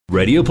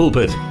Radio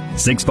Pulpit,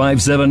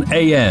 657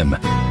 AM.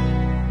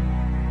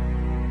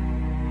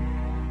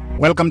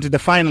 Welcome to the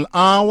final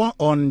hour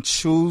on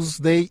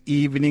Tuesday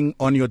evening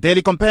on your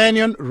daily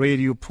companion,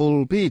 Radio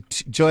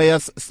Pulpit.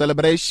 Joyous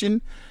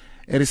celebration.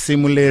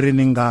 Erisimuleri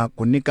ninga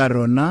kunika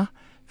rona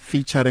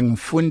featuring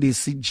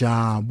Mfundisi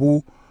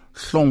Jabu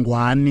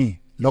Hlongwani.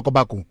 Loko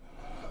baku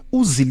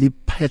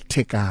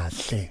uziliphathe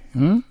kahle.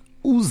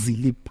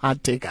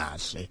 Uziliphathe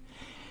kahle.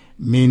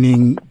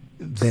 Meaning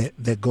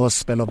the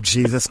gospel of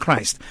Jesus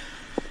Christ.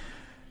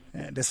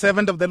 The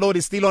servant of the Lord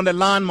is still on the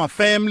line, my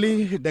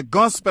family. The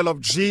gospel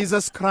of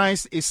Jesus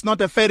Christ is not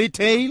a fairy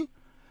tale.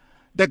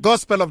 The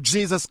gospel of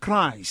Jesus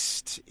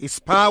Christ is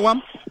power.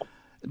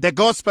 The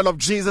gospel of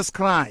Jesus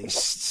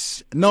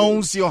Christ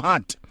knows your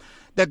heart.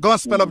 The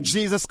gospel of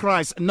Jesus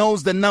Christ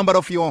knows the number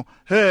of your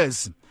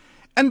hairs.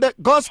 And the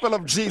gospel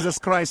of Jesus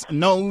Christ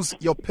knows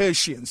your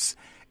patience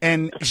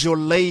and your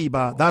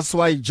labor. That's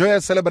why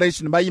joyous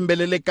celebration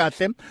bayimbelele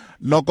kahle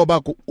lokho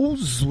baku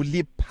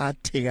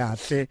uzuliphathe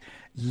kahle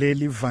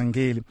leli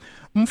vangeli.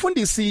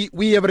 Mfundisi,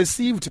 we have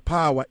received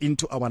power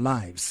into our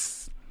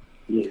lives.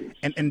 Yes.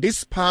 And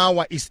this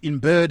power is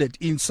embedded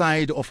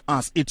inside of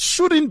us. It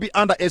shouldn't be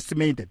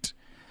underestimated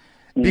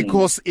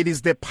because it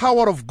is the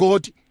power of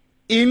God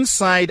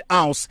inside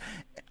us.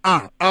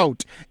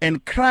 Out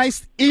and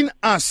Christ in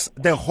us,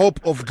 the hope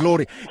of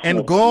glory.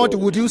 And God,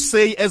 would you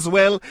say as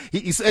well,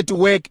 He is at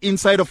work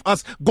inside of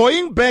us?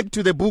 Going back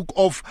to the book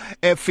of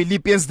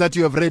Philippians that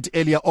you have read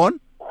earlier on.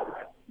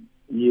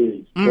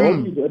 Yes,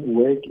 God is at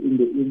work in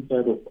the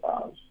inside of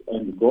us,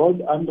 and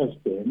God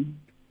understands.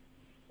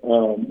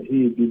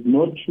 He did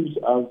not choose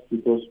us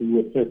because we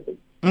were perfect.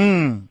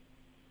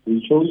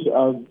 He chose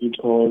us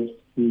because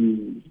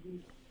He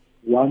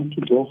wants to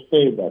go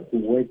further, to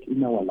work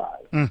in our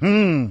lives.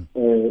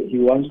 He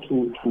wants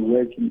to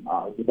work in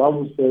us. The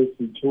Bible says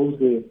He chose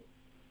the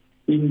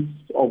things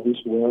of this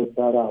world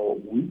that are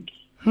weak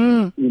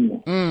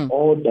in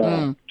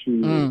order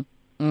to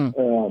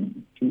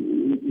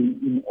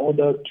in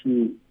order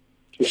to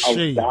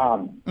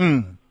outdone,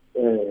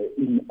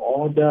 in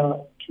order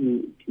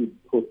to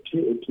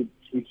protect, to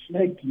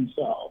reflect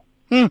Himself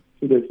to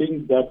the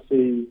things that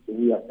says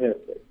we are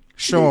perfect.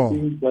 Sure. To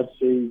the things that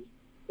says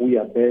we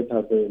are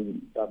better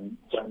than them.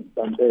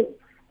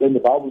 Then the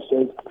Bible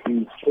says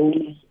He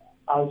chose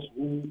us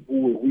who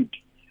were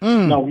weak.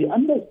 Now we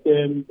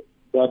understand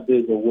that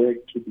there's a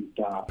work to be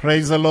done.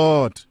 Praise the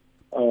Lord.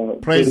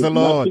 Praise the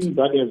Lord. Nothing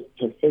that has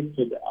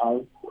perfected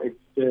us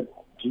except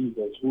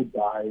Jesus, who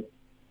died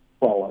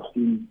for our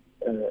sins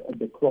at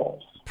the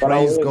cross.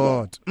 Praise However,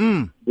 God.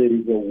 There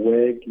is a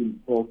work in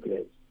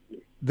progress.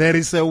 There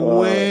is a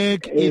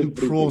work in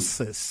everything.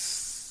 process.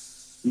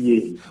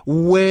 Yes.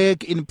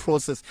 Work in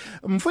process.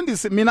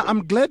 Mfundisi, Mina,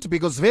 I'm glad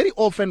because very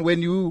often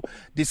when you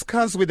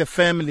discuss with the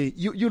family,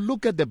 you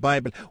look at the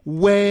Bible,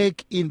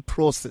 work in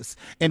process.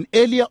 And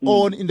earlier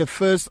on in the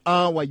first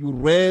hour, you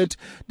read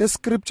the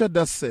scripture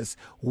that says,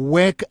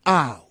 work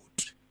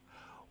out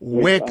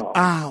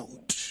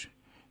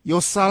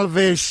your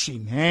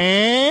salvation.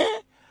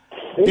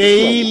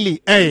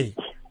 Daily. Hey.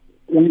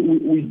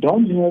 We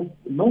don't have,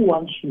 no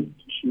one should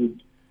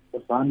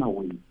run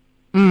away.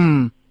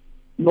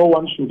 No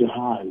one should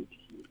hide.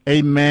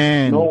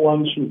 Amen. No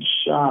one should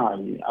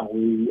shy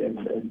away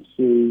and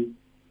say,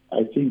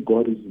 I think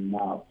God is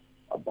enough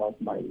about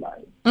my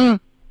life.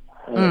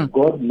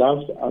 God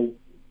loves us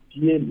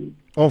dearly.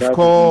 Of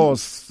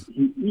course.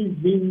 He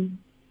even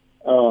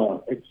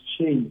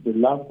exchanged the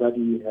love that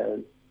He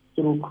has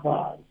through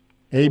Christ.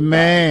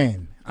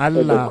 Amen. I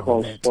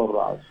love it. For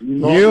us.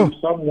 If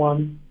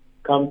someone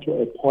come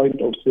to a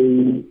point of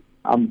saying,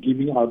 I'm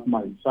giving out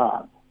my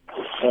son,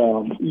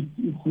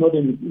 it's not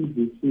an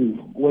easy thing.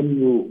 When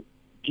you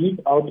give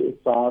out a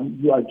son,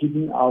 you are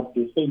giving out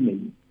the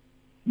family.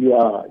 You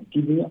are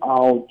giving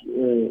out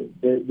a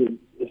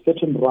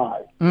certain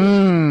right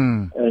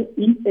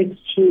in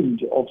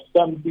exchange of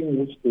something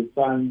which the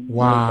son never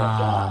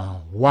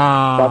done.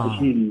 But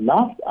He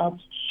loved us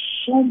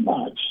so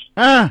much.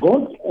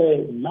 God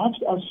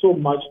loves us so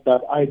much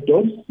that I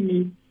don't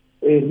see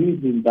a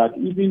reason that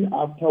even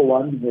after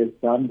one has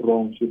done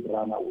wrong should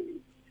run away.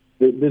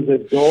 There's a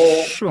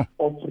door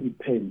of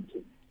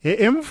repentance.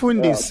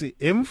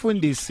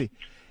 Mfundisi,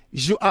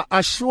 you are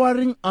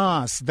assuring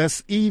us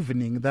this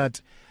evening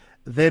that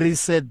there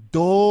is a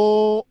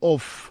door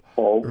of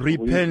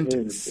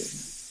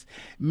repentance.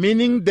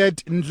 Meaning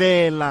that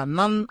ndlela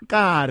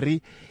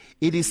nankari,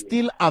 it is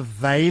still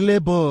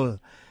available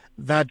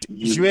that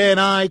you and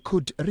I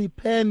could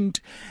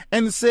repent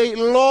and say,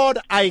 Lord,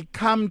 I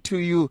come to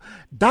you.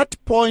 That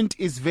point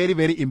is very,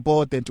 very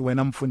important when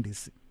I'm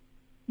Mfundisi.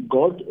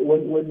 God,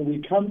 when we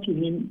come to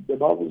Him, the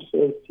Bible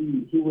says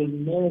He will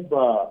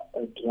never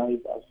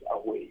drive us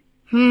away.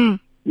 You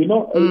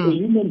know, a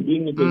human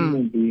being is a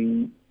human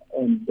being,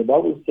 and the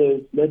Bible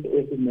says, let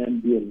every man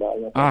be a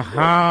liar.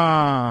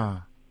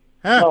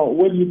 Now,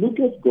 when you look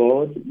at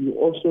God, you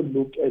also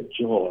look at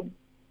John.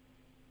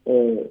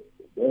 When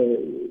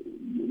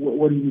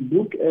you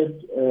look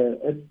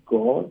at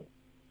God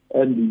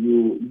and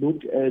you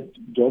look at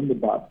John the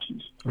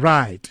Baptist,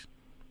 right?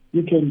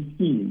 you can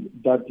see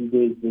that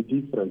there's a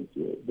difference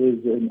here.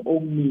 There's an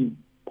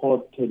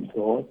omnipotent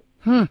God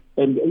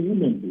and a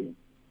human being.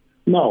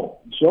 Now,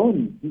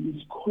 John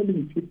is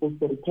calling people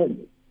for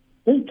repentance.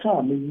 They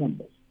come in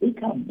numbers. They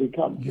come.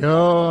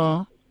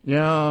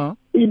 Yeah.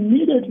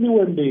 Immediately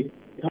when they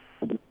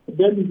come,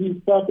 then he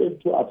started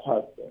to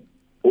attack them.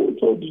 Who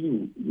told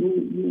you?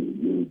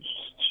 You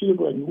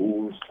children,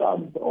 who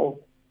sons of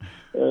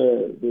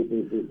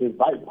the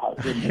vipers?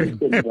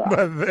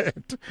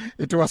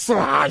 It was so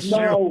harsh.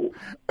 Now,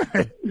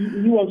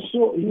 he was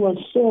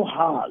so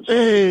harsh.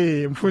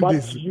 Hey,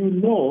 but you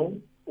know,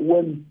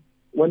 when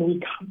we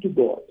come to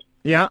God,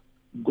 yeah,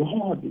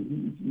 God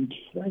is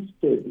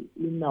interested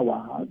in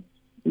our hearts,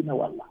 in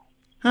our lives.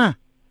 Huh.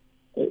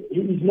 He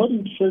is not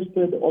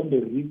interested on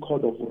the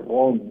record of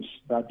wrongs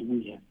that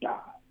we have done.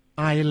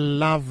 I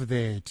love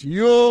that.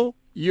 Yo,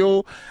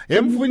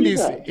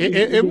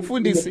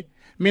 emfundisi,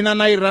 mina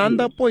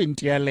nairanda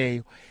point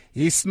yaleyo.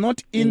 He's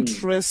not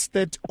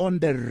interested on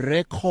the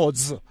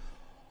records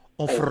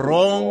of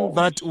wrong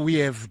that we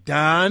have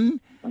done.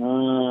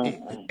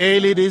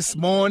 Early this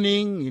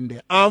morning, in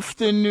the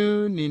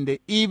afternoon, in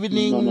the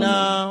evening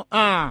now.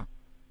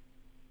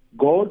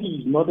 God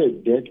is not a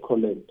debt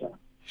collector.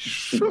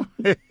 Sure.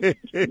 He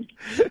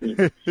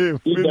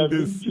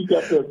doesn't pick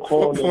up a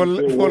call for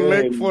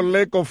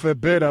lack of a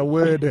better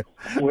word.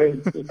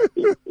 He's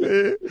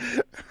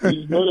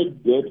not a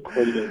debt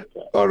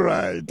collector. All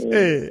right.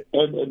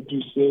 And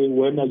to say,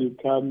 when are you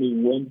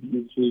coming? When do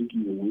you think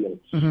you will?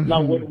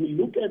 Now, when we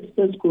look at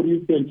 1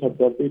 Corinthians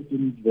chapter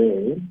 15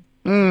 there,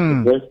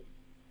 verse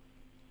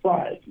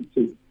 5, it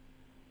says,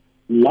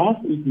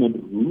 love is not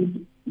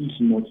rude,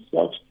 is not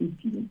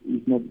self-seeking,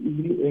 is not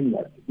easily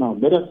angered. Now,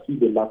 let us see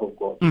the love of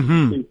God.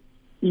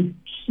 It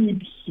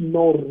keeps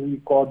no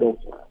record of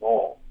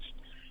wrongs.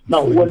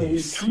 Now, when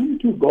we come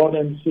to God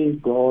and say,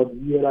 God,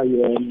 here I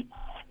am,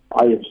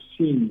 I have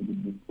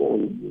sinned before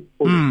you,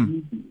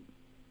 forgive me.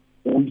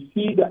 We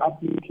see the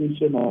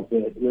application of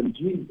that when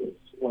Jesus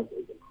was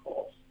at the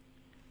cross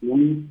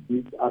with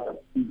this other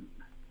sin.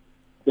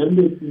 Then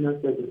the sinner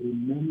said,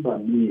 remember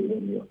me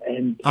when you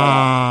enter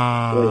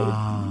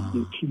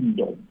the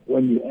kingdom,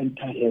 when you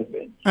enter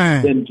heaven.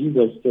 Then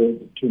Jesus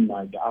said,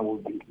 tonight I will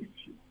be with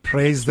you.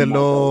 Praise the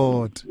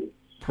Lord.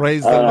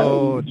 Praise the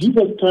Lord.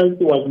 Jesus Christ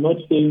was not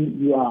saying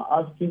you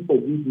are asking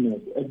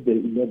forgiveness at the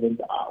 11th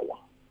hour.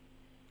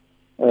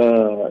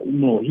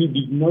 No, he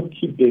did not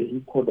keep the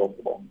record of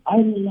wrong. I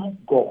love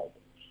God.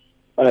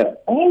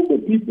 All the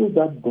people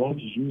that God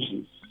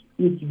uses,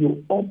 if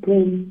you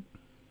open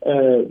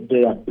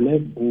their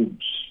black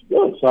books,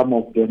 some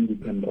of them you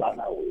can run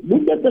away.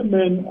 Look at the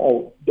man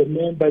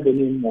by the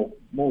name of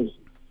Moses.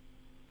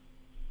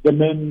 The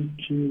man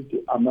killed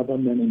another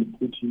man and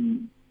put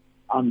him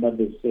under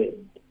the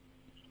sand.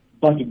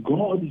 But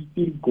God is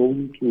still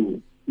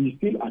he's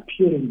still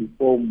appearing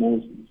before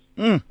Moses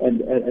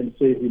and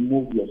say,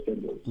 remove your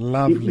sandals.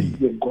 Lovely. He is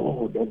the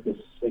God of the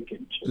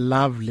second chance.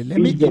 Lovely.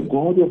 He's the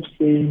God of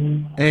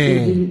saying,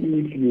 even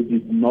if you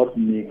did not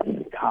make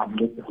me come,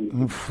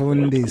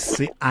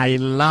 Mfundisi, I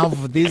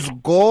love this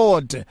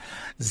God.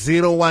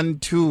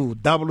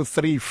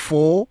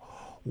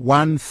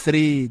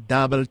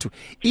 012-334-1322.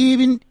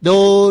 Even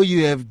though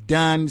you have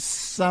done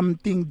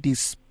something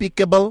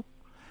despicable,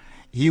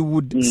 he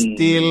would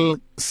still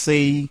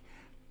say,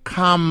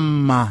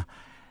 come,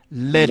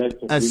 let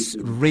us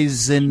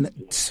reason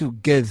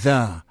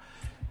together.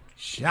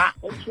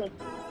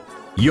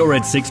 You're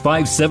at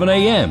 657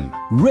 AM.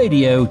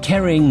 Radio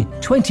carrying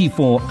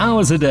 24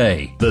 hours a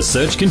day. The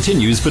search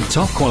continues for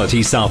top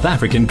quality South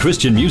African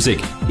Christian music.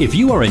 If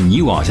you are a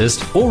new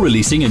artist or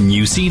releasing a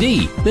new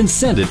CD, then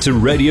send it to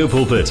Radio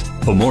Pulpit.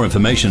 For more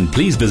information,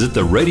 please visit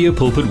the Radio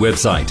Pulpit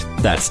website.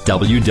 That's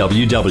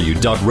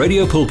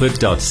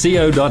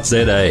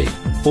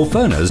www.radiopulpit.co.za. Or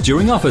phone us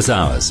during office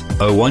hours.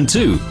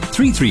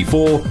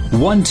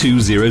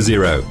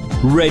 012-334-1200.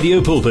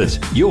 Radio Pulpit,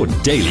 your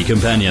daily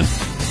companion.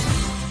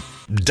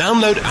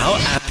 Download our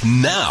app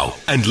now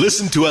and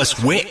listen to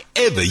us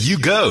wherever you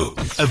go.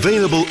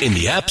 Available in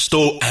the App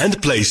Store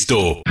and Play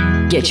Store.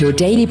 Get your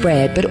daily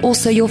bread, but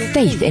also your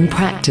faith in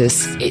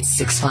practice. It's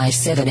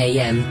 657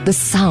 AM. The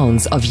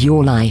sounds of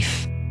your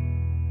life.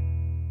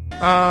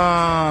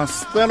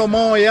 Spelo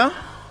moya.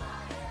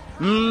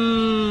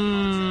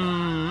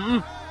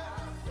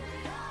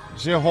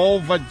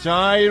 Jehovah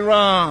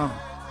Jireh.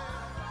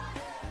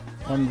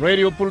 On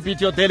Radio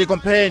Pulpit, your daily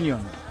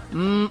companion.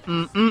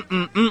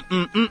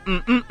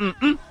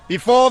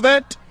 Before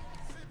that,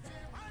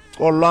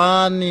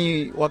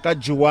 Kolani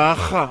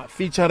Wakajuaha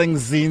featuring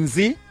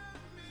Zinzi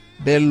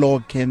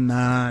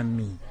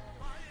Belokenami.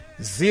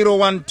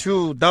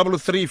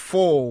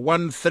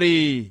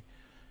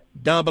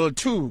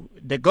 012-334-1322.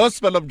 The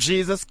gospel of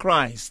Jesus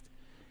Christ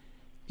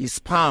is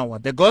power.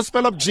 The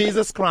gospel of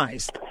Jesus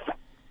Christ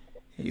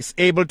is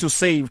able to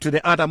save to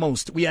the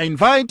uttermost. We are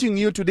inviting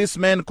you to this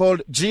man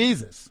called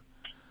Jesus,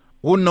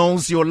 who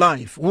knows your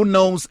life, who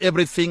knows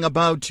everything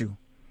about you.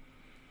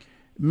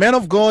 Men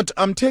of God,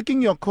 I'm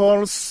taking your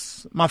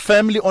calls, my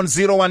family, on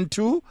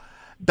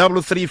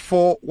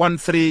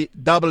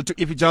 3341322.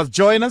 If you just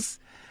join us,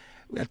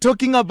 we are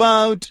talking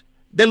about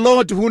the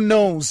Lord who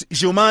knows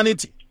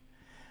humanity,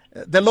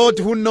 the Lord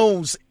who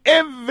knows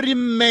every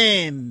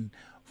man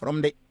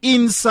from the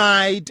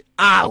inside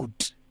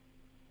out.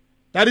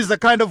 That is the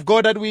kind of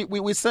God that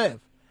we serve.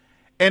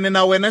 And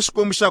na wena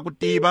xikwembu xa ku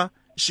tiva,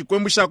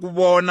 xikwembu xa ku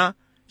vona,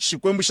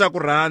 xikwembu xa ku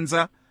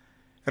rhandza.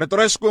 Rito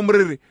ra xikwembu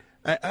ri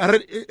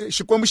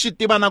xikwembu xi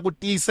tiva na ku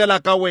tiyisela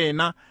ka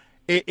wena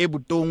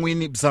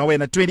evuton'wini bya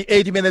wena.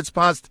 28 minutes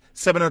past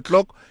 7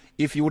 o'clock.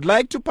 If you would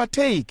like to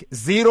partake,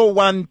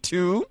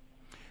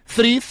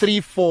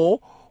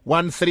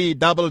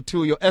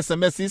 012-334-1322. Your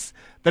SMS is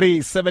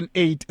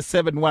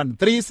 37871.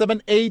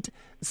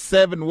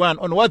 37871.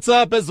 On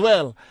WhatsApp as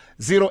well,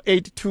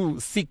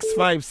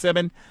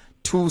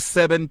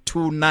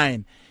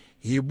 082-657-2729.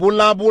 Hi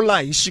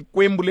vulavula hi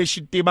xikwembu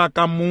lexi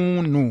tivaka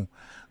munhu.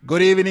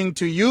 Good evening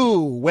to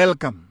you.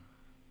 Welcome.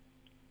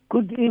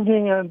 Good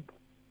evening,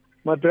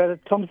 my brother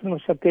Thompson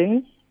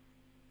Mashakeni.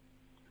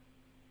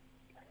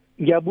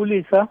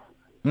 Ngiyabulisa.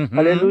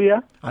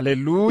 Hallelujah.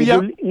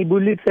 Hallelujah.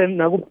 Ngibulise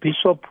naku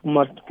Bishop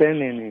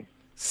Matsenene.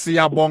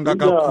 Siyabonga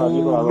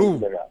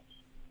kakhulu.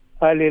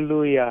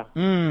 Hallelujah.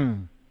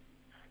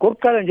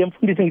 Kokuqala nje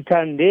mfundisi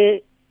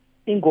ngithande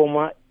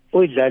ingoma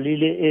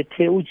oyidlalile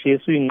ethe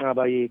uJesu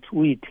inqaba yethu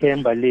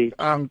uyithemba lethu.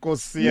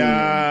 Nkosi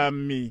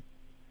yami.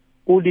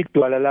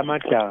 Ulidwala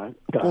lamadala.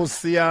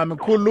 Nkosi yami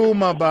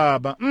khuluma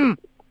baba.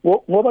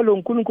 Ngoba lo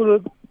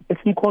nkulunkulu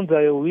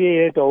esimkhonzayo uye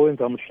yedwa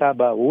owenza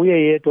umhlaba,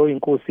 uye yedwa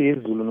oyinkosi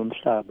yezulu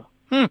nomhlaba.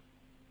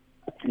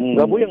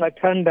 Ngabuye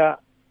ngathanda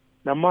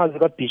namazwi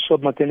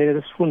kaBishop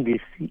Matsenene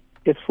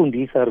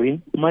esifundisa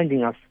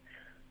reminding us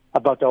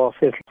about our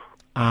faith.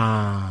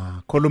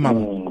 Khuluma.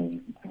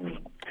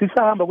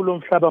 Sisahamba kulo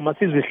mhlaba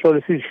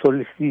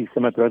masizihlolisise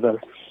my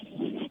brothers.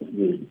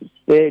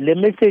 Le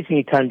message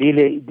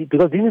ngithandile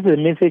because this is a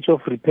message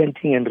of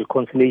repenting and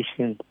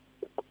reconciliation.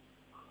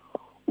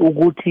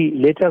 Ukuthi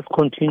let us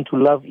continue to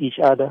love each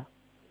other.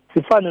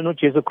 Sifane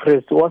noJesu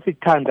Kristu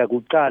wasithanda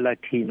kuqala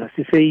thina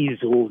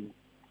siseyizulu.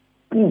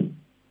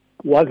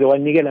 Waze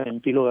wanikela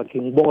ngempilo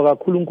yakhe. Ngibonga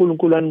kakhulu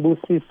uNkulunkulu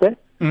anibusise.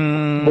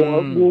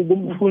 Ngibonga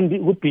kumfundi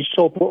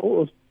kuBishop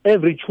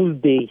every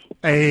Tuesday.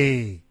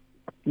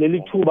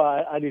 Leli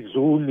thuba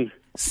alizuli.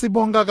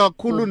 Sibonga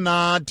kakhulu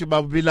nathi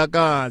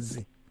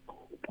babilakazi.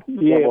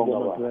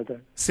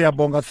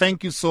 Siyabonga.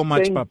 Thank you so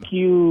much, Papa. Thank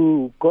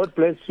you. God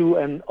bless you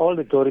and all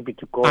the glory be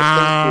to God.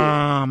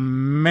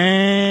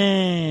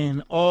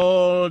 Amen.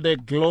 All the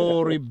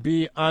glory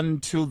be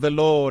unto the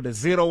Lord.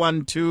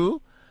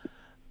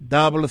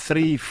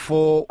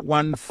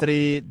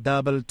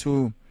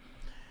 012-334-1322.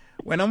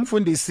 When I'm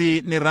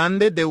fundisi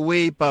nirande the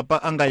way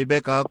Papa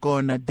angaibeka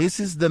kona. This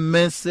is the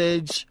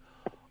message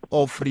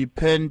of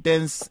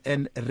repentance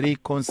and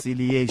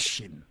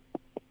reconciliation.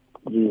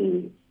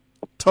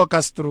 Talk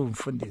us through,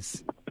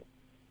 Fundis.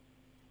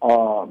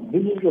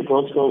 This is the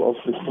gospel of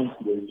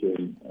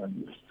reconciliation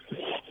and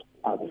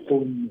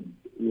atonement,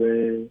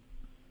 where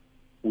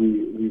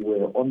we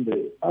were on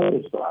the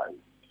other side,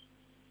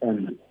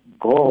 and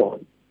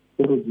God,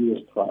 through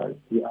Jesus Christ,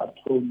 He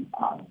atoned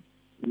us.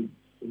 He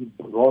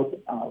brought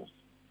us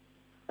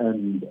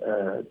and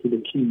to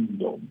the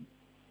kingdom.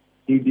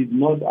 He did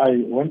not. I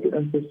want to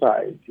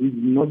emphasize. He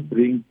did not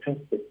bring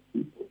perfect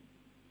people.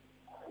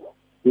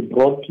 He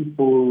brought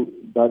people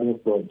that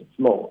have got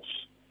flaws,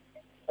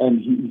 and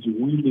He is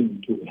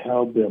willing to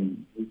help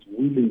them. He's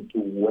willing to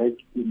work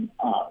in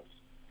us.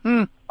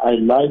 I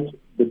like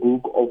the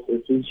book of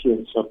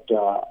Ephesians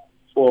chapter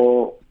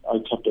 4,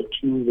 chapter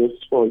 2,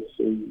 verse 4. It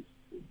says,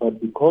 "But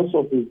because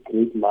of His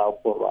great love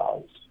for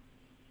us,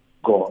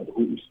 God,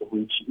 who is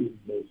rich in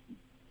mercy,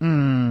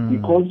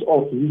 because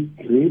of His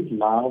great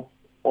love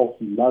of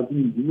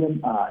loving you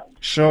and I,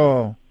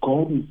 sure,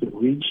 God is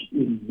rich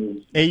in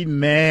mercy."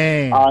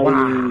 Amen.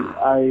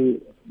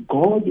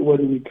 God,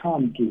 when we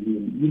come to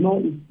Him,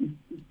 it's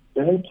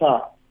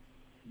better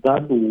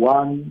that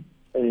one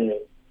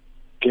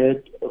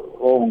get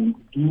wrong,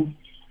 do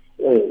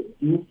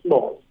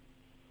flaws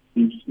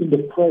in the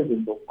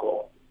presence of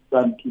God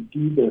than to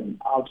do them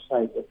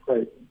outside the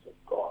presence of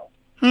God.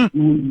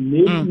 You will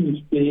make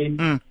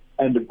mistakes,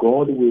 and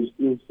God will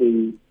still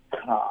say,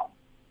 "Come."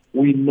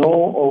 We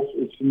know of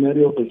a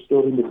scenario of a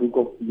story in the book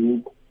of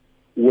Luke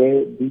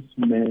where this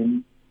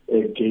man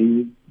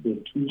gave the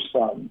two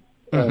sons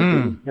the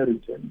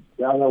inheritance.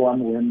 The other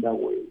one went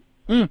away.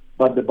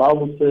 But the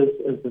Bible says,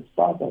 as the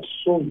father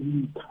saw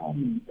him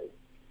coming back,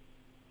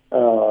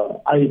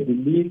 I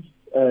believe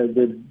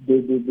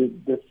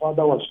the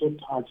father was so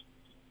touched,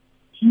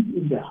 deep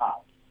in the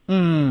heart.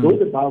 Though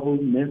the Bible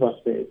never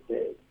said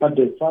that, but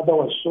the father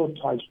was so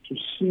touched to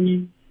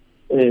see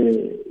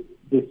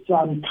the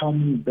son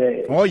coming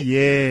back. Oh,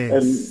 yes.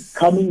 And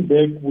coming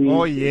back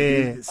with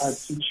this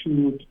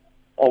attitude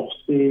of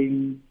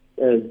saying,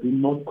 do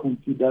not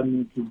consider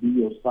me to be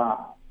your son.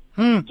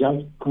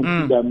 Just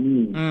consider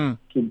me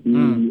to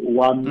be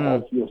one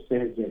of your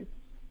servants.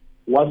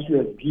 What you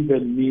have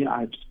given me,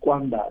 I've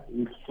squandered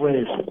with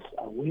friends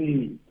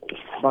away.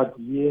 But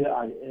here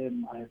I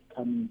am, I have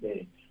come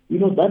back. You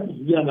know, that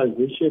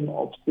realization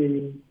of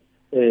saying,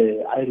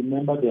 I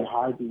remember the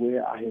height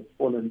where I have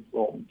fallen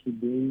from.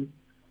 Today,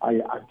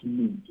 I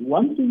admit.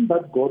 One thing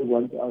that God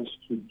wants us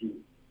to do,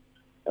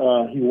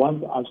 He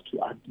wants us to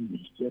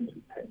admit and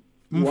repent.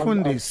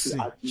 Mfundisi,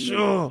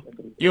 sure.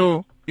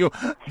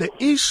 The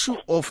issue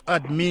of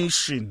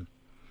admission,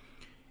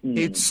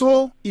 it's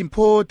so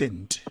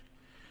important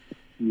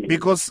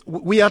because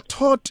we are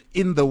taught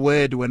in the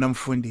word when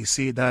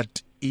Mfundisi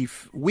that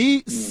if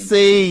we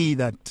say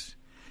that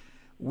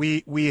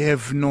we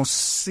have no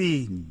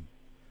sin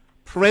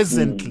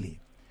presently,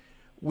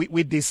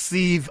 we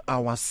deceive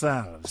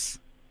ourselves.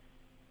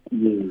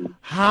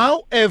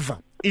 However,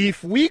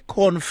 if we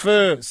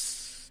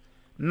confess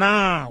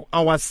now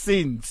our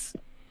sins,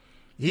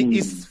 He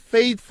is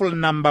faithful,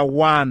 number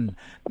one.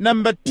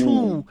 Number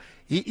two,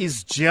 He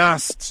is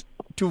just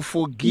to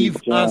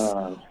forgive us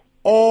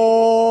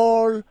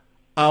all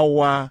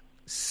our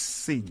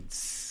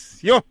sins.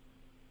 You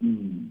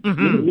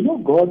know,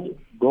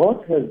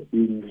 God has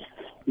been,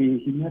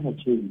 He never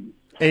changed.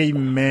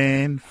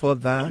 Amen for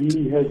that.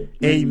 He has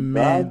been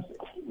Amen. that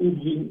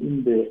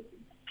even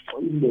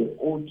in the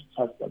Old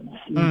Testament,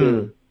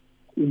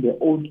 in the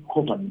Old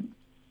Covenant.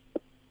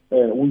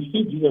 We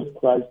see Jesus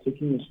Christ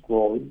taking a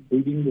scroll,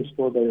 reading the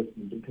scroll that has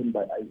been written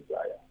by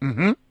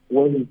Isaiah,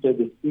 where He said,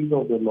 "The Spirit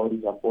of the Lord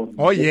is upon me."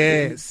 Oh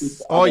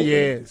yes, oh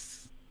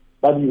yes.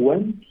 But He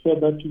went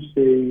further to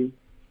say,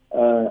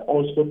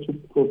 also to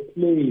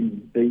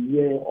proclaim the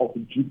year of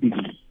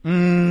Jubilee.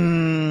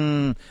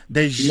 The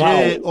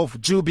year of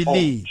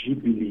Jubilee.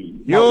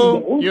 Now,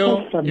 in the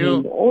Old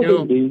Testament, all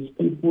the days,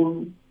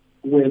 people,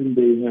 when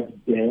they have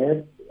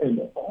death and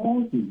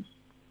all this,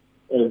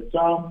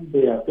 some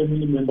their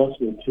family members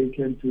were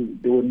taken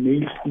they were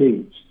made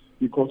slaves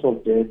because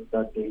of death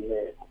that they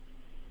had.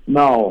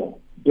 Now,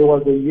 there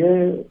was a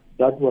year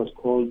that was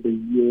called the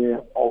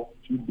year of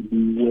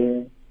Jubilee,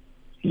 where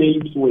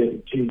slaves were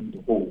returned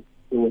home.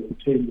 They were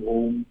returned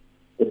home,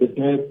 but the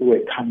deaths were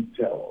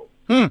cancelled.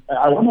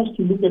 I want us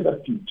to look at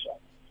that picture.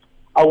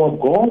 Our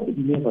God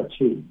never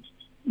changed.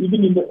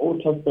 Even in the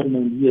Old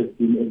Testament, He has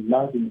been a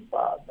loving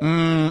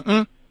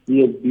Father. He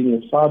has been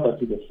a father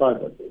to the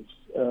fatherless.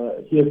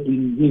 He has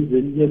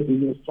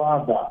been a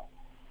father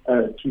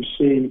to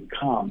say,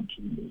 "Come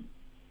to me."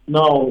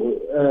 Now,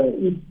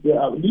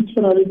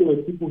 literally there were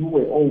people who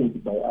were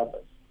owned by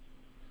others.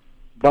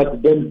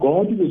 But then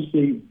God will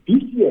say,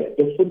 this year,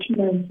 the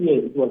 49th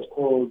year, it was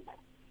called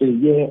the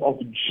year of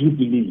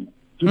Jubilee.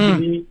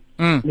 Jubilee,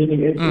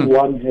 meaning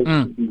everyone has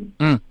to be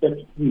set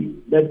free,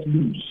 let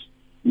loose.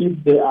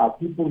 If there are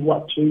people who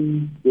are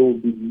chained, they will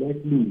be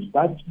let loose.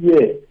 That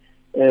year,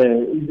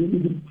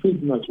 even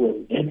prisoners were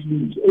let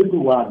loose.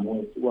 Everyone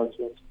was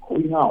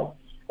going out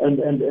and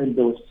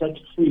they were set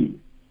free.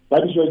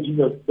 That is why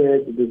Jesus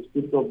said, "The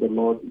Spirit of the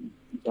Lord is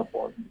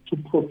upon me," to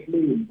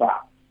proclaim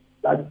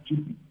that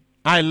Jubilee.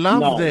 I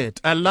love that.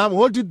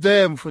 Hold it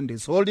there,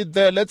 Mfundisi. Hold it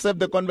there. Let's have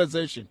the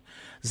conversation.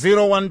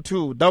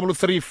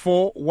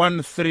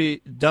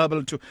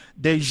 012-334-1322.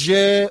 The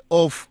year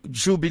of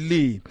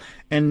Jubilee.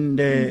 And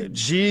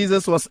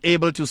Jesus was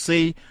able to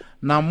say,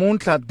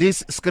 "Namunhla,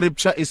 this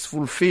scripture is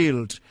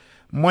fulfilled.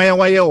 Moya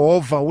wa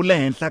Yehova ule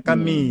henhla ka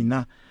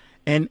mina."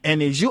 And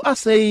as you are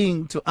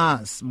saying to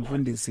us,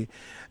 Mfundisi,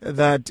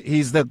 that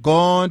He's the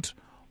God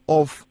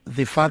of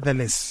the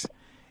fatherless.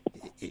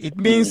 It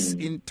means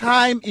in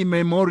time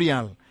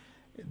immemorial,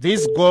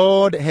 this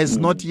God has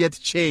not yet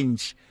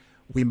changed.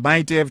 We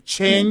might have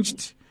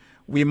changed,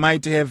 we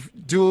might have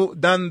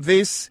done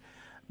this,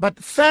 but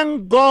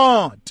thank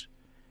God,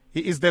 He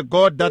is the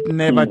God that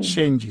never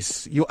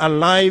changes. You are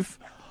live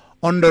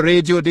on the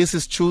radio. This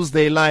is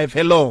Tuesday Live.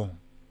 Hello.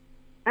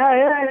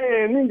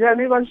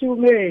 Minjani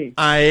Bashume?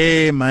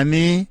 Aye,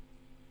 mani.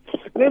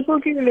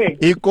 Nifukile.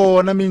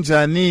 Ikona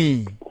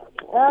minjani?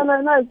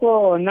 Na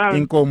ikona.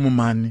 Inkomu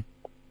mani.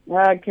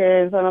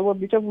 Okay, sana bo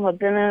Bishop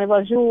Matsenene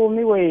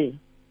Bashumi we.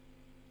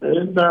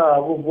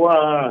 Enda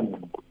bubwana.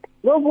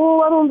 Lobu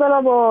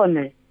warumbela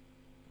bone.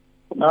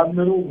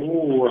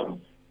 Namirubuwa.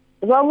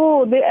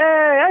 Zabude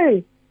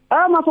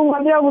mafunga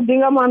ndia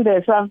kudinga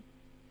mandesa.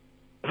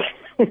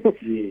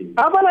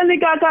 Abala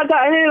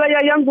nikaka hela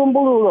ya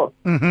yangumbululo.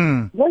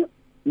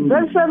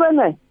 Verse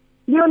 7.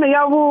 Yona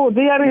yabu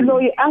diari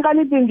loyi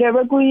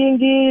anganitindlebe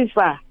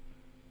kuyingisa.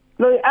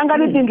 Loyi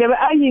anganitindlebe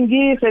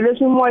ayingise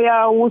leswi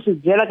moya wu swi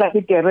byela ka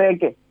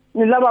tikereke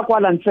ni lava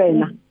kwala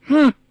ntsena.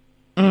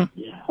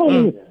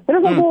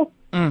 Leswaku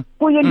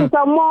ku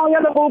yingisa moya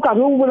loko u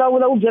karhi u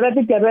vulavula u byela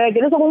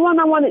tikereke leswaku n'wana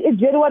na n'wana i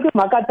byeriwa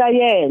timhaka ta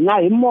yena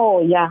hi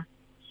moya.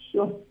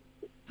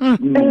 I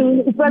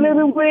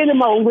tsaleriwile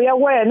mahungu ya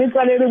wena, i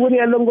tsaleriwile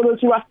ya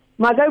longolosiwa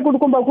mhaka yi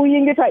kulukumba ku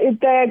yingisa i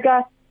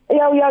teka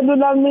u ya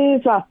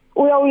lulamisa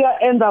u ya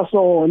endla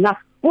swona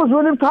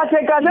uzulu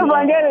phathe kahle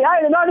evangeli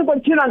hayi nani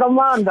kochina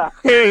ngamanda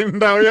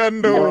ndawo ya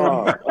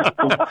ndona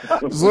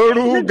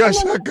zoluka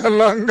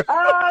shakalanga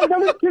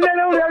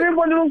ngamthilele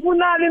uyalimbo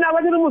lifunani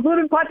nabathi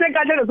umuzulu phathe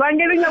kahle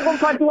evangeli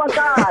nyakomphathiwa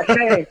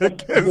kahle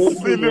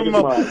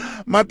silima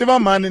mativa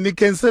mani ni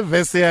khense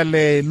verse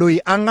yale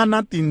loyi anga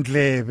na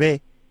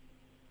tindleve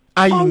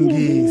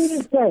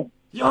ayingise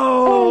yo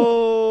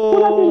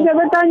kuna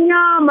tindleve ta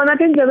nyama na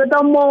tindleve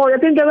ta moya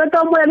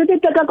leti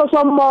tekaka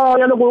swa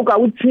moya loko u kha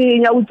u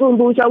tshinya u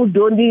tsundzuxa u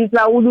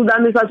dyondzisa u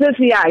lulamisa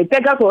sweswiya hi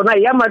teka swona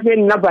hi ya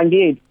mahlweni na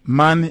vhangeli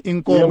mani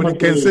inkomo ni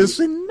khense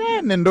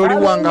swinene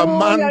ndoliwanga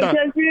manda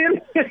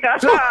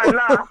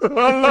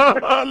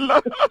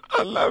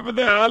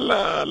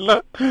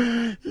hala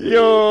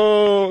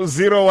yo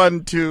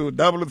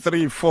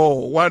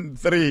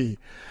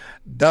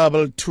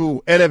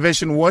 012-334-1322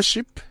 Elevation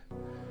Worship,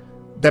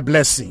 the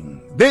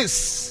blessing.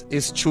 This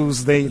is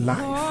Tuesday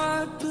Live.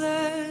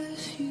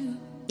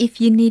 If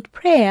you need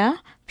prayer,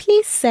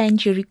 please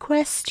send your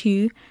request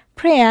to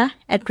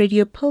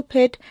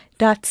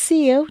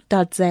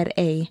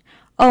prayer@radiopulpit.co.za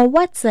or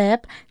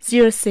WhatsApp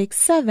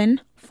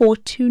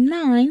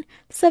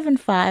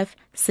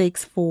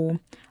 067-429-7564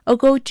 or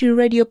go to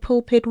Radio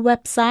Pulpit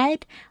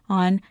website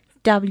on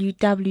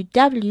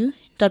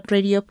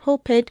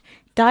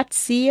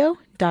www.radiopulpit.co.za.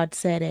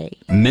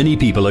 Many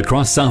people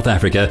across South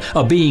Africa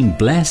are being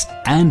blessed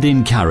and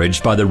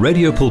encouraged by the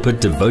Radio Pulpit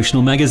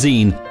devotional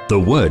magazine, The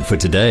Word for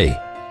Today.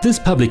 This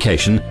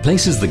publication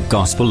places the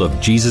gospel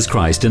of Jesus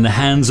Christ in the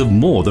hands of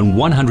more than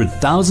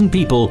 100,000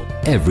 people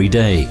every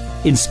day,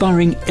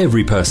 inspiring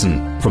every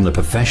person, from the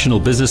professional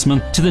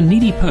businessman to the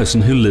needy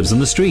person who lives on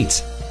the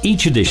streets.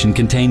 Each edition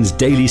contains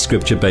daily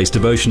scripture-based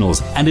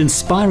devotionals and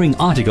inspiring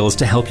articles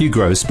to help you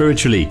grow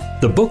spiritually.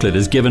 The booklet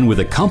is given with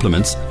the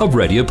compliments of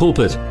Radio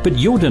Pulpit, but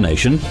your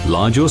donation,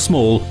 large or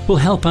small, will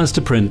help us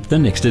to print the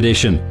next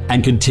edition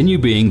and continue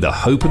being the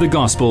hope of the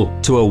gospel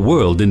to a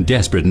world in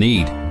desperate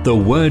need. The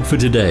Word for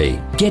Today.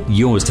 Get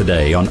yours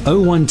today on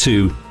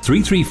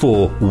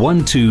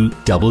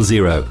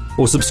 012-334-1200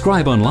 or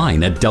subscribe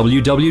online at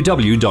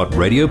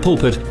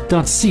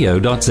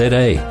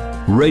www.radiopulpit.co.za.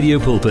 Radio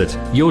Pulpit,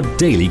 your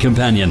daily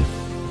companion.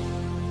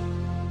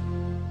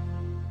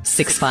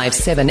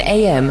 657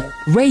 AM,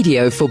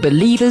 radio for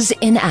believers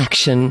in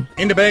action.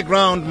 In the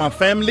background, my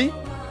family,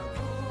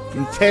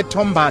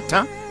 Mthetho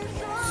Mbata,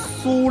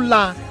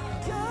 Sula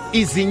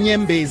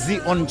Izinyembezi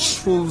on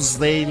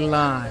Tuesday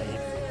Live.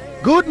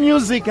 Good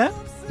music, eh?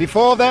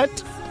 Before that,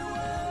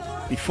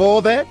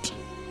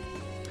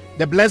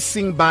 the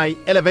blessing by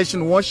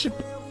Elevation Worship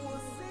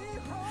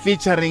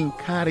featuring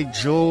Kari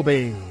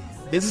Jobe.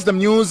 This is the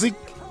music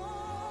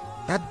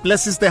that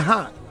blesses the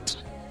heart.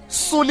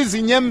 Suli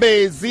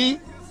Zinyembezi.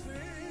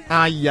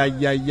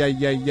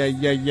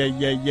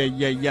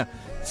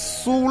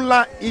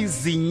 Sula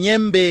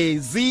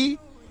Izinyembezi.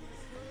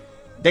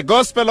 The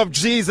gospel of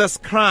Jesus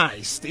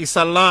Christ is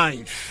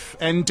alive,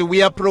 and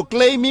we are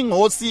proclaiming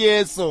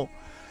Hosieso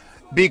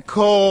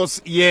because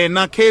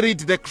Yena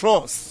carried the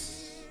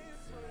cross,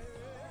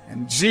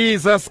 and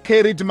Jesus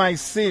carried my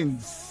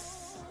sins.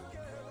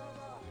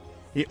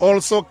 He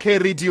also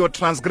carried your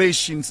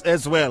transgressions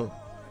as well.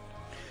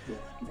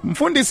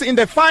 Mfundisi, in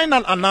the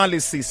final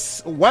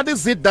analysis, what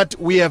is it that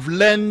we have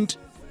learned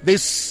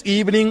this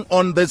evening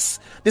on this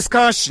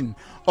discussion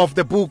of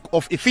the book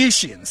of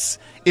Ephesians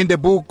in the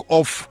book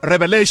of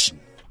Revelation?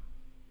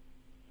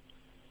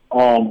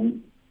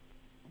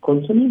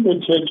 Concerning the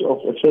church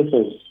of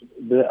Ephesus,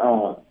 there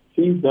are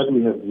things that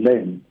we have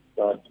learned,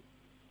 that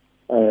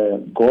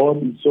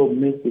God is so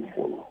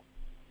merciful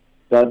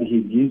that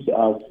He gives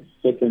us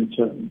second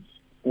chance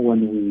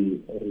when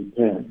we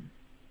repent.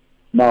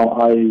 Now,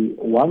 I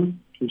want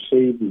to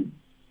say this,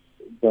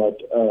 that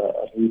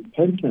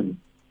repentance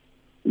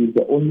is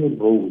the only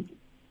road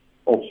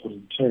of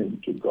return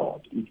to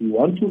God. If you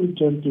want to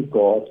return to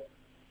God,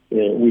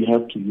 we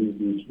have to use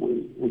this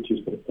way, which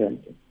is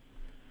repentance.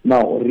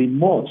 Now,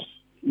 remorse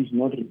is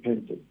not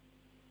repentance.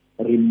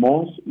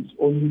 Remorse is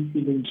only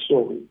feeling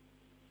sorry,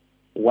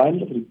 while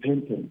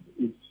repentance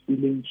is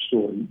feeling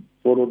sorry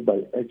followed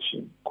by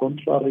action,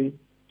 contrary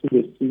to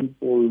the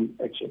sinful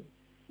action.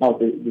 Now,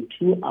 the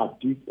two are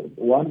different.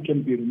 One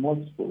can be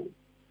remorseful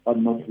but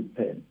not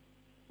repent.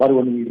 But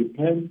when we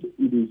repent,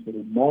 it is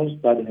remorse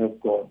that have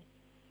got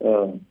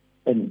an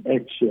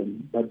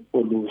action that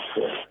follows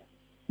that.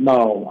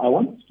 Now, I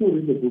want to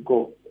read the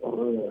book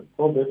of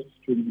Proverbs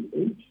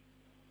 28,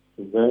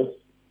 verse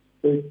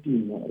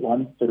 13,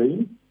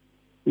 1-3.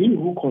 He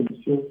who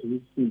conceals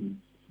his sins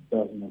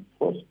does not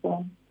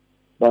prosper,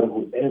 but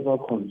whoever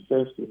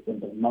confesses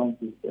and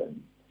renounces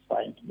them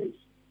finds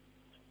mercy.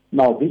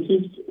 Now, this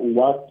is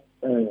what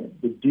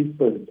the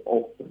difference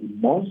of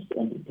remorse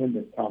and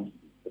repentance comes in.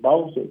 The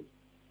Bible says,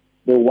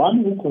 the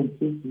one who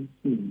confesses his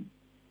sins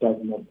does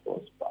not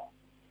prosper.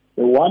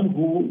 The one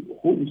who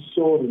is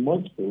so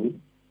remorseful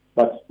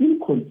but still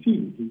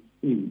conceals his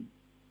sin,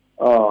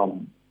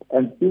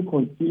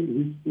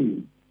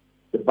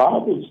 the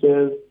Bible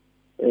says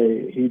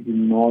he did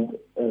not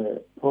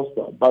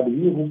prosper. But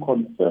he who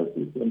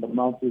confesses and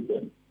renounces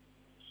them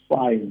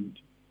find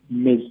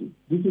mercy.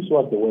 This is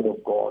what the Word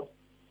of God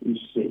is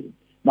saying.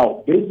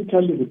 Now,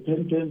 basically,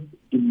 repentance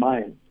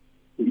demands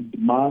 5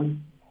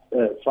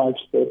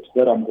 steps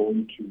that I'm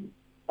going to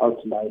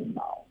outline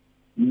now.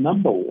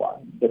 Number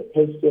one, the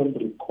person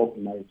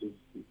recognizes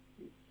his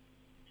sin.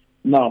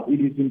 Now, it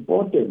is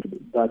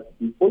important that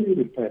before you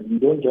repent, you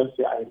don't just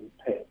say, I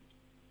repent.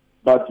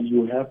 but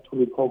you have to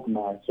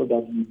recognize so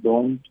that you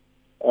don't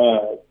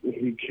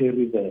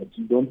carry that.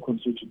 You don't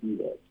continue to do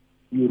that.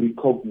 You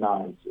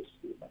recognize your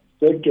sin.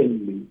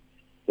 Secondly,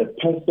 the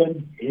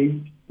person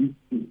hates his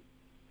sin.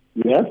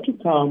 You have to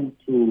come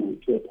to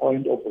a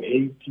point of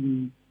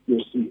hating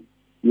your sin.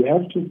 You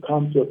have to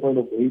come to a point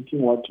of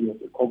hating what you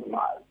have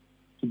recognized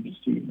to be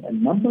sin.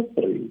 And number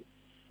 3,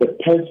 the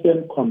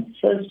person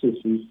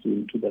confesses his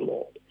sin to the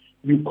Lord.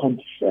 You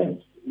confess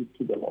it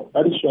to the Lord.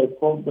 That is why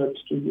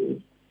Proverbs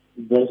 2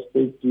 verse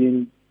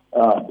 13,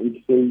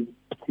 it says,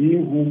 he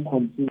who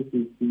conceals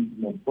his sins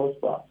may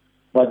prosper,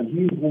 but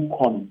he who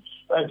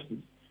confesses.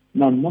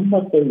 Now,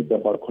 number 3 is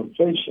about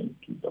confession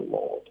to the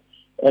Lord.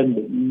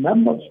 And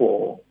number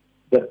 4,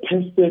 the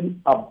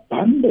person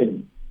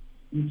abandons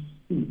his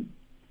sin.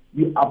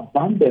 You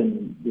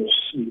abandon your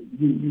sin.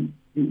 You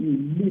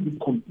leave it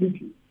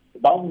completely. The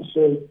Bible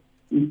says,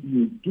 if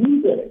you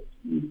do that,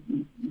 if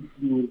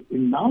you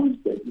renounce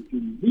that, if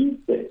you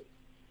leave that,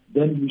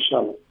 then you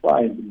shall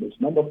find this.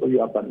 Number 4,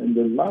 you abandon. And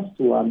the last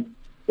one,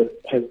 the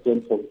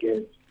person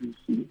forgets his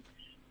sin.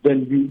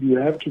 Then you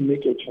have to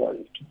make a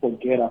choice to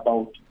forget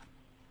about it.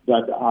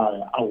 That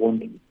I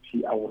won't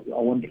repeat. I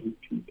won't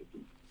repeat it.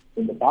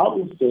 When the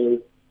Bible says,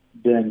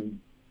 then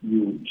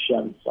you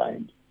shall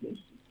find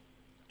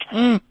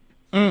mercy.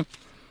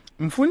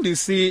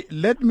 Mfundisi,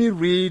 let me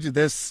read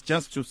this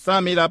just to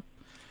sum it up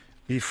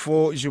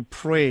before you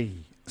pray.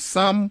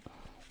 Psalm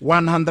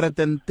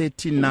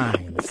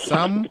 139.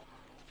 Psalm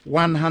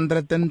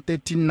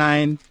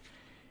 139,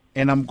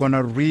 and I'm going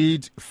to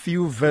read a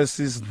few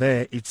verses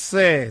there. It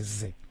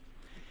says,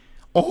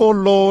 "O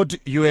Lord,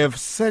 you have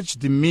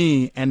searched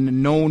me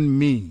and known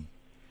me.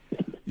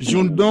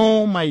 You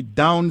know my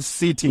down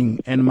sitting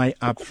and my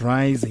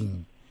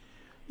uprising.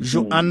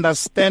 You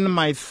understand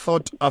my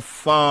thought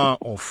afar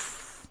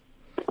off.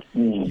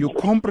 You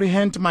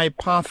comprehend my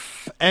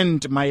path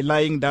and my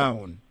lying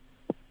down,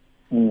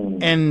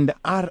 and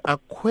are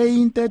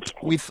acquainted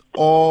with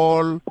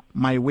all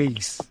my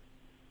ways.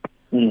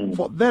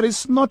 For there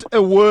is not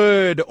a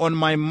word on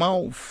my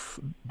mouth,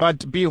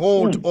 but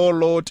behold, O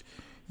Lord,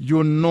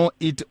 you know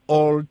it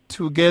all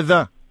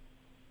together.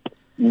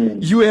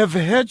 You have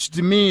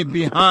hedged me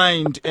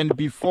behind and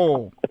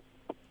before.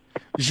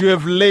 You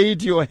have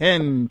laid your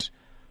hand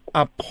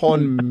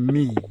upon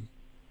me."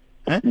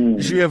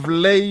 You have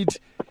laid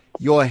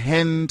your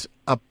hand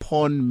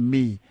upon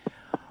me.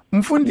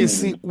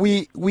 Mfundisi,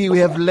 we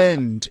have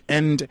learned.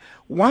 And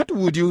what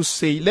would you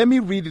say? Let me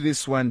read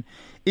this one.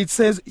 It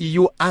says,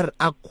 you are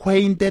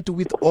acquainted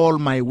with all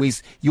my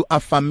ways. You are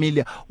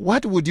familiar.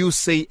 What would you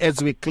say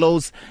as we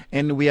close?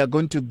 And we are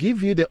going to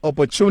give you the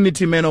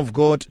opportunity, man of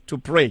God, to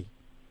pray.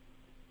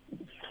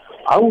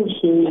 I would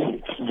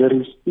say there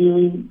is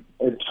still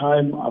a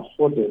time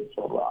afforded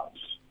for us.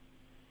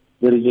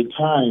 There is a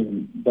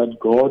time that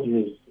God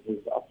has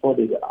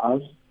afforded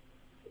us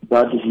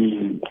that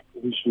we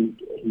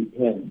should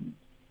repent.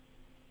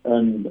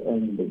 And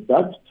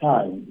that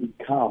time,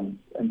 it comes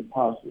and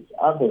passes.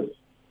 Others,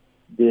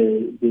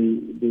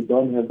 they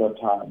don't have that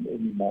time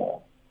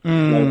anymore.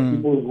 Like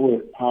people who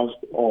have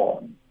passed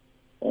on,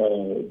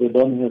 they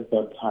don't have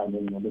that time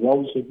anymore. The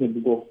Bible says in the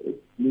book of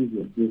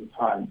Ecclesiastes, there's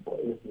time for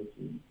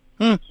everything.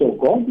 So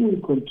God will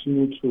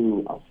continue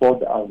to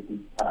afford us this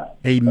time.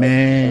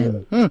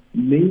 Amen.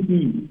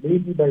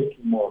 Maybe by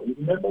tomorrow. You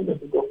remember in the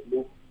book of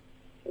Luke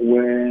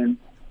when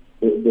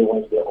there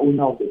was the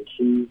owner of the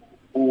tree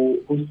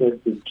who said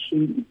the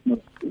tree is not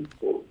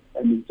fruitful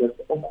and it just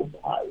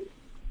occupies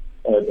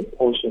the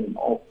portion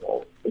of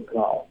the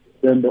ground.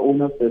 Then the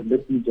owner said,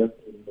 let me just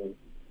remove it.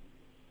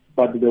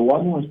 But the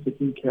one who was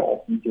taking care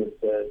of it just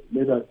said,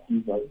 let us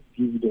give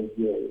them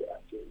here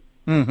again.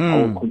 I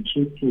will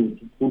continue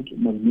to put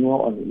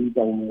manure on it.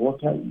 I will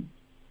water it.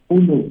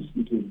 Who knows?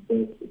 It will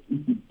bear it.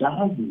 If it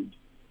does it,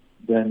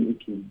 then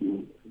it will be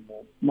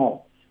removed.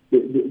 No.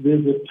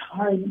 There's a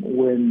time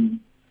when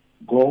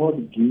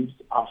God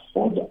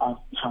afford us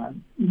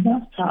time,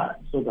 enough time,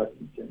 so that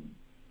we can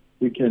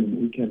fix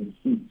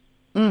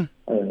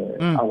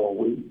our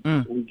ways.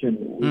 We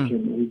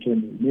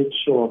can make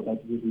sure that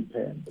we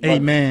repent.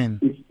 Amen.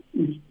 But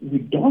if we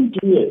don't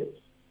do it,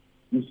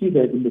 you see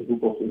that in the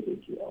book of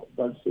Ezekiel,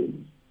 that says,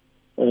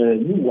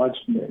 you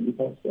watchmen,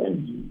 if I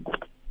send you,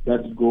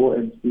 that go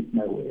and speak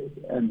my word,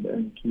 and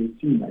to the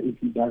sinner, if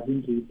he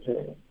doesn't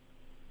repent,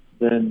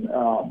 then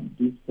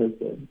this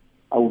person,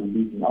 I will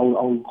leave him. I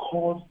will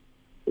cause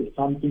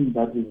something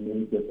that will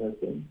make the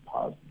person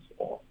pass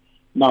on.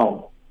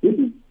 Now, this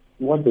is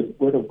what the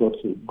word of God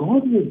says.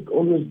 God will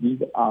always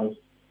give us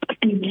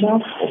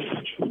enough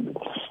opportunity,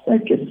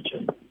 second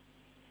chance,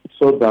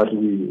 so that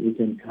we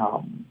can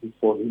come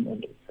before him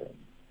and repent.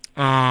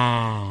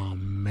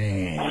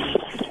 Amen.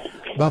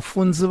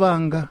 Bafunzi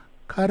vanga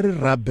kari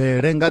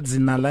rabele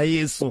ngadzina la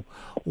Yesu.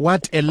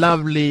 What a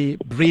lovely,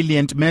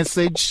 brilliant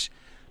message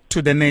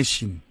to the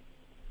nation.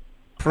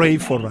 Pray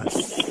for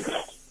us.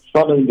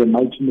 Father, in the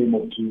mighty name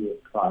of Jesus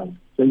Christ,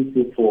 thank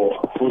you for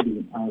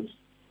affording us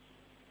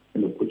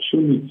an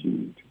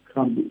opportunity to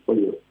come before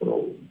your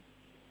throne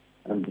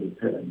and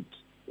repent,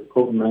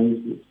 recognize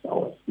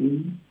our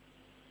sin,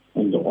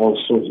 and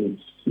also hate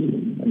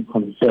sin, and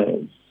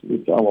confess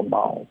with our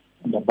mouth,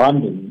 and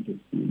abandon the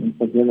sin, and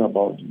forget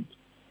about it.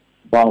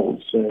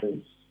 Bible says,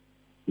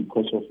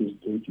 because of his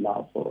great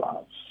love for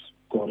us,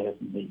 God has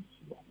mercy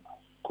on us.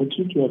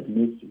 Continue to have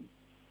mercy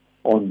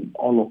on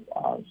all of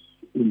us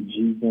in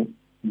Jesus'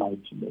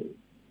 mighty name.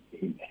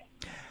 Amen.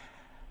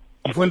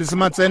 Mfundisi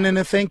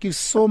Matsenene, thank you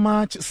so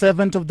much,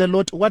 servant of the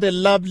Lord. What a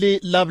lovely,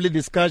 lovely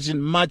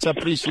discussion. Much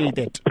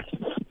appreciated.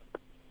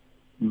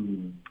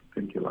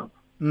 Thank you, love.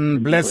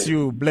 Bless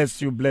you,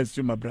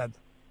 my brother.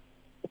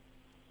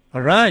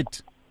 All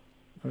right.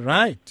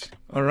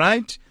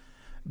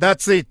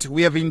 That's it.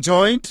 We have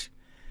enjoyed.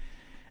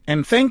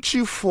 And thank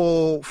you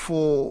for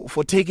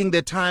taking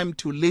the time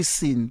to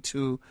listen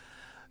to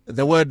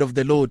the word of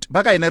the Lord.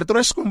 Baka ina rito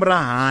ra Xikwembu ra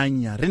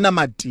hanya, rina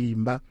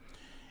matimba.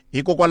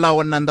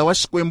 Hikokwalaho nanda wa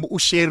Xikwembu u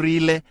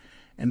sharile,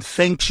 and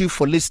thank you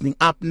for listening.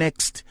 Up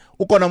next,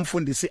 ukona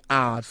mfundisi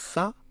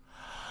Arthur.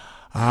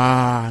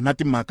 Na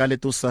timhaka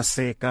leto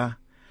saseka.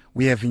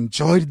 We have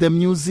enjoyed the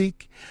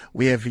music.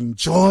 We have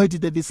enjoyed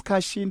the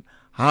discussion.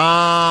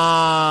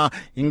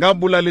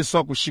 Ingabula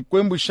leswaku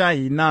Xikwembu xa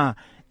hina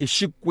I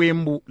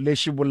Xikwembu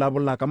lexi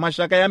vulavulaka.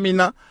 Maxaka ya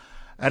mina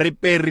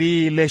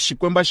riperile.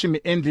 Xikwembu xi mi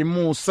endli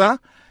musa,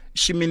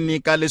 xi mi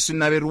nyika leswi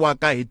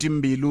naveriwaka hi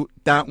timbilu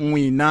ta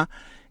n'wina.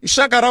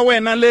 Ixaka ra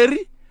wena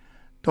leri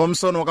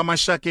Thompson wa ka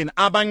Mashakeni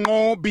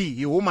abanqobi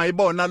hi huma hi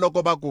bona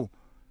loko va ku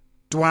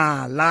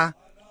twala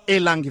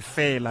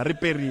elangifela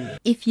riperile.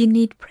 If you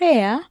need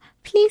prayer,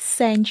 please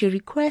send your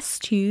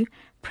request to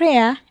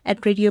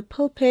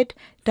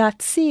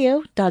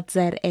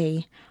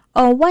prayer@radiopulpit.co.za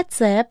or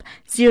WhatsApp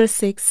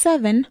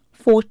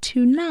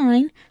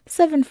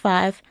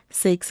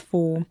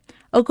 067-429-7564,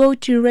 or go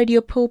to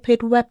Radio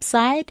Pulpit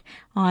website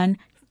on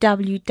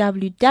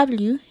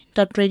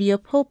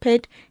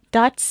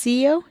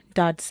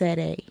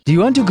www.radiopulpit.co.za. Do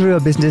you want to grow your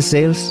business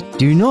sales?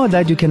 Do you know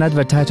that you can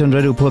advertise on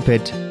Radio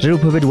Pulpit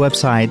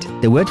website,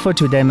 the Word for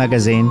Today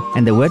magazine,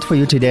 and the Word for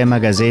You Today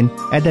magazine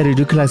at the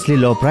ridiculously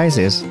low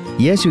prices?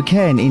 Yes, you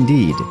can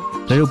indeed.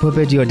 Radio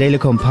Pulpit, your daily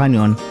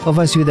companion,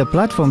 offers you the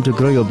platform to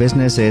grow your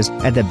businesses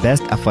at the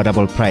best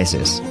affordable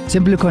prices.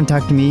 Simply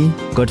contact me,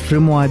 Godfrey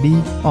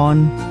Moabi,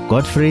 on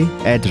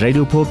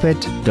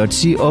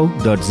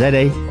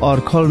godfrey@radiopulpit.co.za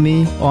or call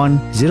me on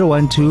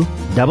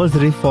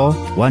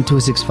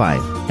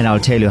 012-334-1265 and I'll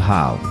tell you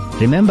how.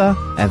 Remember,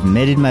 I've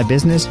made it my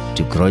business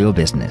to grow your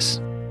business.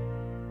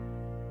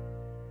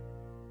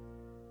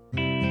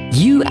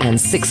 You and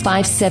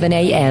 657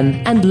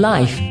 AM and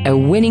life, a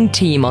winning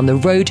team on the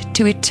road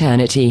to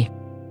eternity.